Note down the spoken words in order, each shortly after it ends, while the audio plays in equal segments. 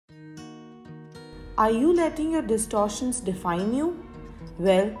Are you letting your distortions define you?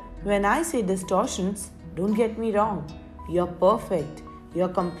 Well, when I say distortions, don't get me wrong. You're perfect, you're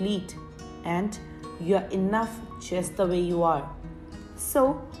complete, and you're enough just the way you are.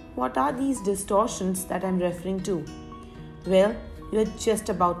 So, what are these distortions that I'm referring to? Well, you're just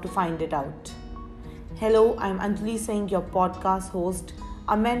about to find it out. Hello, I'm Anjali Singh, your podcast host,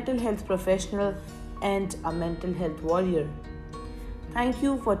 a mental health professional, and a mental health warrior. Thank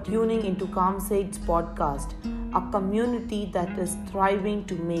you for tuning into Calm Sage's podcast, a community that is thriving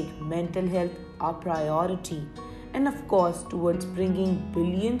to make mental health a priority and, of course, towards bringing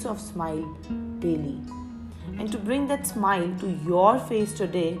billions of smiles daily. And to bring that smile to your face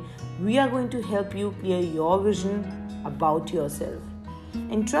today, we are going to help you clear your vision about yourself.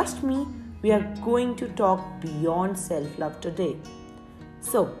 And trust me, we are going to talk beyond self-love today.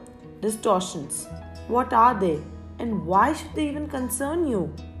 So, distortions. What are they? And why should they even concern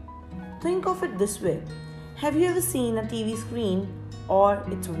you? Think of it this way. Have you ever seen a TV screen or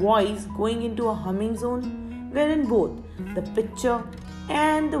its voice going into a humming zone wherein both the picture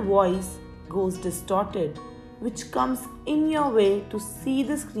and the voice goes distorted, which comes in your way to see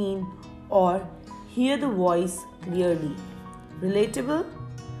the screen or hear the voice clearly? Relatable?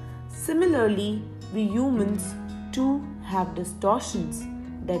 Similarly, we humans too have distortions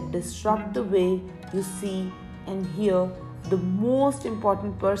that disrupt the way you see and hear the most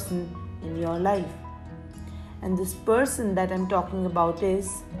important person in your life. And this person that I'm talking about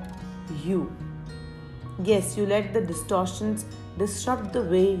is you. Yes, you let the distortions disrupt the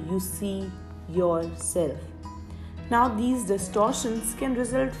way you see yourself. Now, these distortions can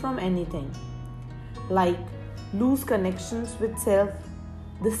result from anything like loose connections with self,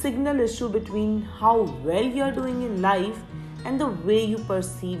 the signal issue between how well you're doing in life and the way you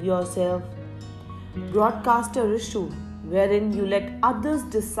perceive yourself, broadcaster issue wherein you let others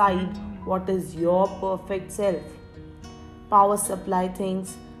decide what is your perfect self, power supply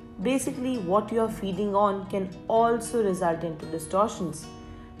things, basically what you are feeding on can also result into distortions.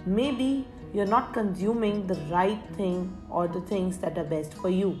 Maybe you're not consuming the right thing or the things that are best for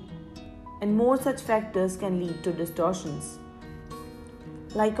you, and more such factors can lead to distortions.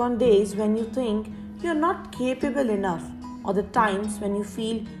 Like on days when you think you're not capable enough, or the times when you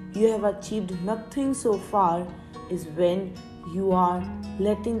feel you have achieved nothing so far, is when you are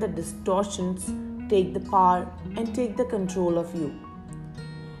letting the distortions take the power and take the control of you.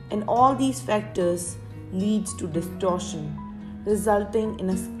 And all these factors leads to distortion, resulting in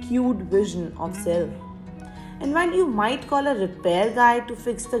a skewed vision of self. And while you might call a repair guy to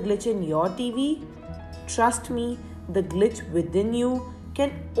fix the glitch in your TV, trust me, the glitch within you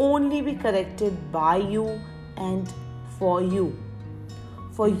can only be corrected by you and for you.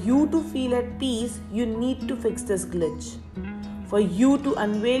 For you to feel at peace, you need to fix this glitch. For you to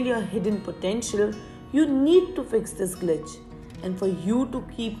unveil your hidden potential, you need to fix this glitch. And for you to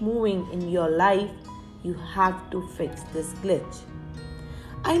keep moving in your life, you have to fix this glitch.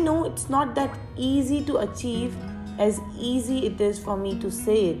 I know it's not that easy to achieve as easy it is for me to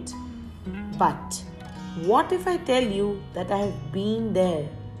say it. But what if I tell you that I have been there?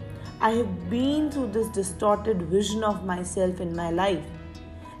 I have been through this distorted vision of myself in my life.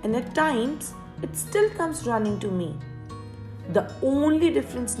 And at times, it still comes running to me. The only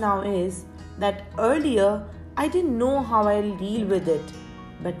difference now is that earlier I didn't know how I'll deal with it,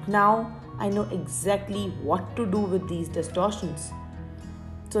 but now I know exactly what to do with these distortions.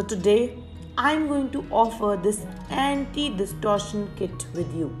 So today, I'm going to offer this anti-distortion kit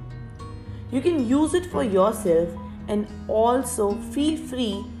with you. You can use it for yourself and also feel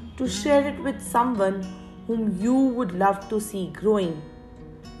free to share it with someone whom you would love to see growing,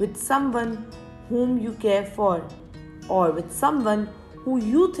 with someone whom you care for, or with someone who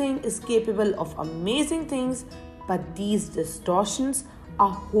you think is capable of amazing things, but these distortions are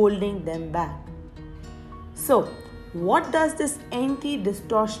holding them back. So, what does this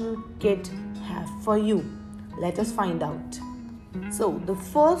anti-distortion kit have for you? Let us find out. So, the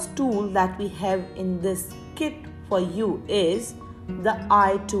first tool that we have in this kit for you is the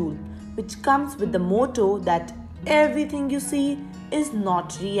I tool, which comes with the motto that everything you see is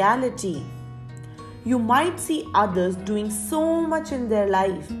not reality. You might see others doing so much in their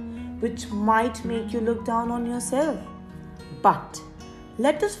life, which might make you look down on yourself. But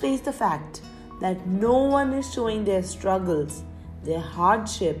let us face the fact that no one is showing their struggles, their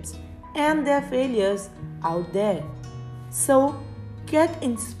hardships, and their failures out there. So get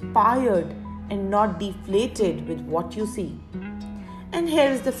inspired and not deflated with what you see. And here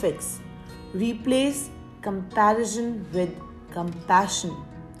is the fix. Replace comparison with compassion.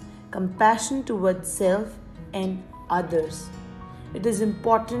 Compassion towards self and others. It is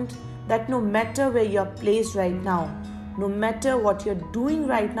important that no matter where you're placed right now, no matter what you're doing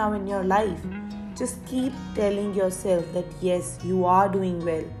right now in your life, just keep telling yourself that yes, you are doing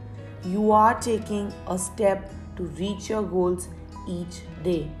well. You are taking a step to reach your goals each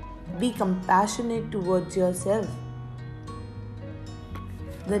day. Be compassionate towards yourself.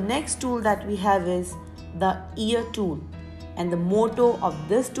 The next tool that we have is the ear tool. And the motto of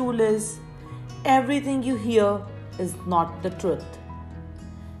this tool is, everything you hear is not the truth.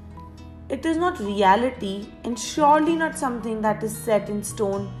 It is not reality and surely not something that is set in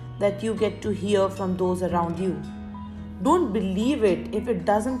stone that you get to hear from those around you. Don't believe it if it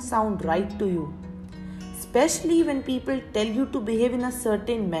doesn't sound right to you. Especially when people tell you to behave in a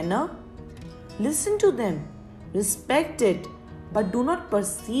certain manner. Listen to them, respect it, but do not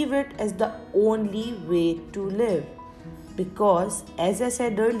perceive it as the only way to live. Because, as I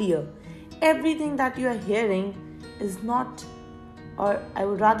said earlier, everything that you are hearing is not, or I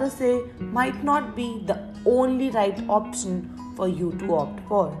would rather say, might not be the only right option for you to opt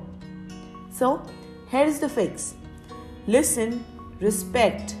for. So, here is the fix. Listen,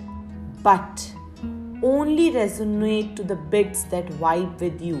 respect, but only resonate to the bits that vibe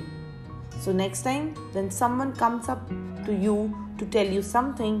with you. So next time when someone comes up to you to tell you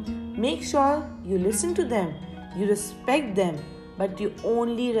something, make sure you listen to them, you respect them, but you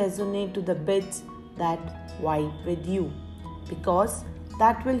only resonate to the bits that vibe with you, because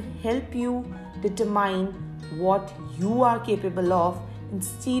that will help you determine what you are capable of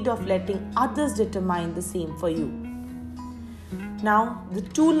instead of letting others determine the same for you. Now, the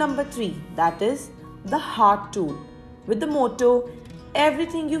tool number 3, that is the heart tool, with the motto,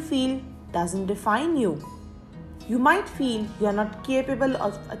 everything you feel doesn't define you. You might feel you are not capable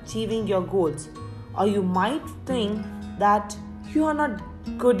of achieving your goals, or you might think that you are not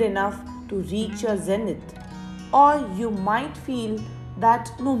good enough to reach your zenith, or you might feel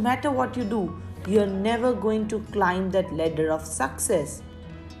that no matter what you do, you are never going to climb that ladder of success.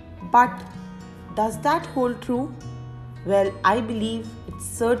 But does that hold true? Well, I believe it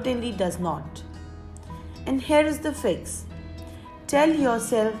certainly does not. And here is the fix. Tell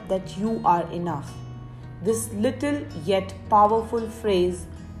yourself that you are enough. This little yet powerful phrase,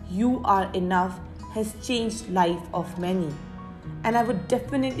 you are enough, has changed life of many. And I would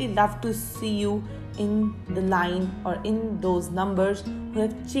definitely love to see you in the line or in those numbers who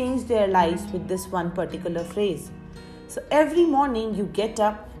have changed their lives with this one particular phrase. So every morning you get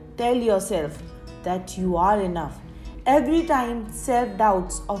up, tell yourself that you are enough. Every time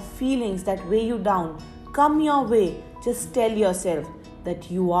self-doubts or feelings that weigh you down come your way, just tell yourself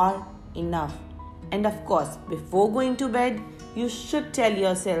that you are enough. And of course, before going to bed, you should tell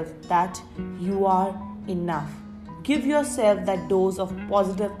yourself that you are enough. Give yourself that dose of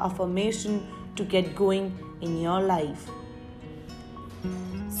positive affirmation to get going in your life.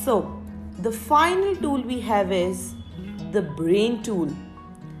 So, the final tool we have is the brain tool,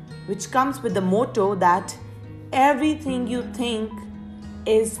 which comes with the motto that everything you think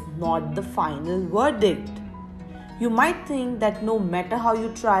is not the final verdict. You might think that no matter how you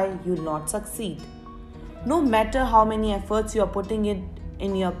try, you'll not succeed. No matter how many efforts you are putting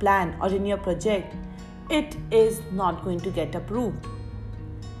in your plan or in your project, it is not going to get approved.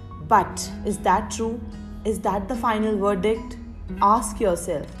 But is that true? Is that the final verdict? Ask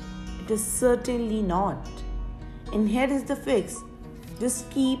yourself. It is certainly not. And here is the fix. Just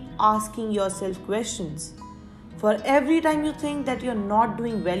keep asking yourself questions. For every time you think that you're not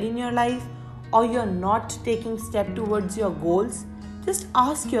doing well in your life or you're not taking step towards your goals, just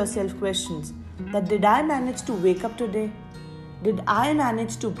ask yourself questions. That did I manage to wake up today? Did I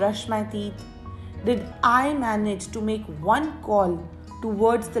manage to brush my teeth? Did I manage to make one call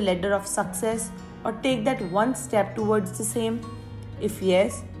towards the ladder of success or take that one step towards the same? If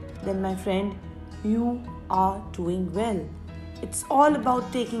yes, then my friend, you are doing well. It's all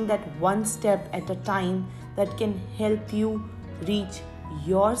about taking that one step at a time that can help you reach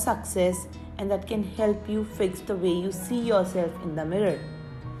your success and that can help you fix the way you see yourself in the mirror.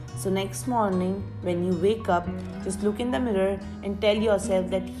 So next morning when you wake up, just look in the mirror and tell yourself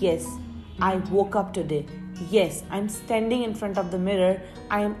that yes, I woke up today. Yes, I'm standing in front of the mirror.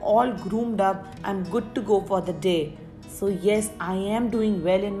 I am all groomed up. I'm good to go for the day. So yes, I am doing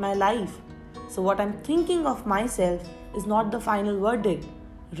well in my life. So what I'm thinking of myself is not the final verdict.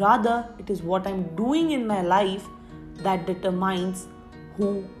 Rather, it is what I'm doing in my life that determines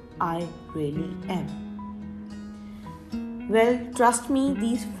who I really am. Well, trust me,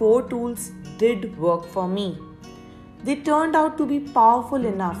 these 4 tools did work for me. They turned out to be powerful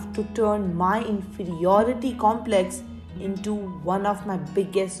enough to turn my inferiority complex into one of my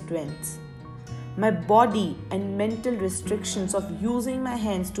biggest strengths. My body and mental restrictions of using my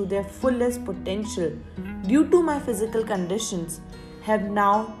hands to their fullest potential due to my physical conditions have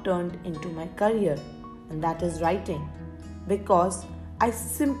now turned into my career, and that is writing, because I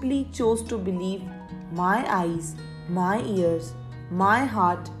simply chose to believe my eyes, my ears, my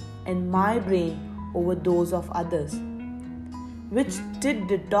heart, and my brain over those of others, which did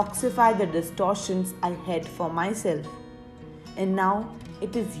detoxify the distortions I had for myself. And now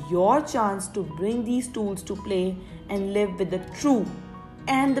it is your chance to bring these tools to play and live with the true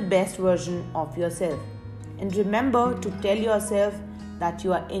and the best version of yourself. And remember to tell yourself that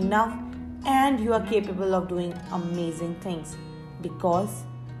you are enough and you are capable of doing amazing things, because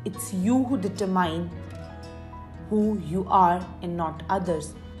it's you who determine who you are and not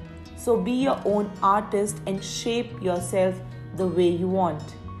others. So be your own artist and shape yourself the way you want.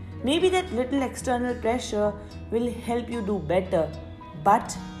 Maybe that little external pressure will help you do better,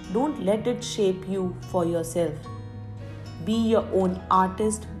 but don't let it shape you for yourself. Be your own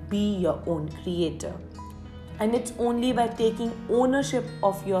artist, be your own creator. And it's only by taking ownership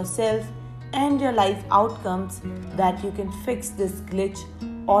of yourself and your life outcomes that you can fix this glitch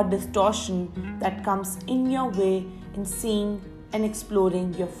or distortion that comes in your way in seeing and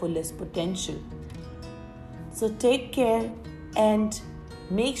exploring your fullest potential. So take care and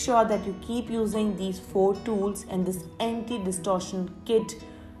make sure that you keep using these 4 tools and this anti-distortion kit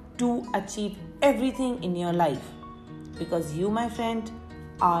to achieve everything in your life, because you, my friend,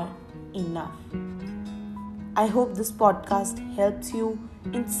 are enough. I hope this podcast helps you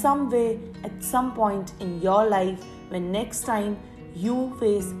in some way at some point in your life when next time you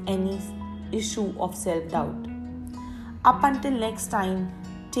face any issue of self-doubt. Up until next time,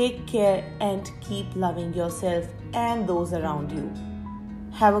 take care and keep loving yourself and those around you.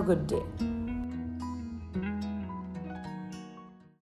 Have a good day.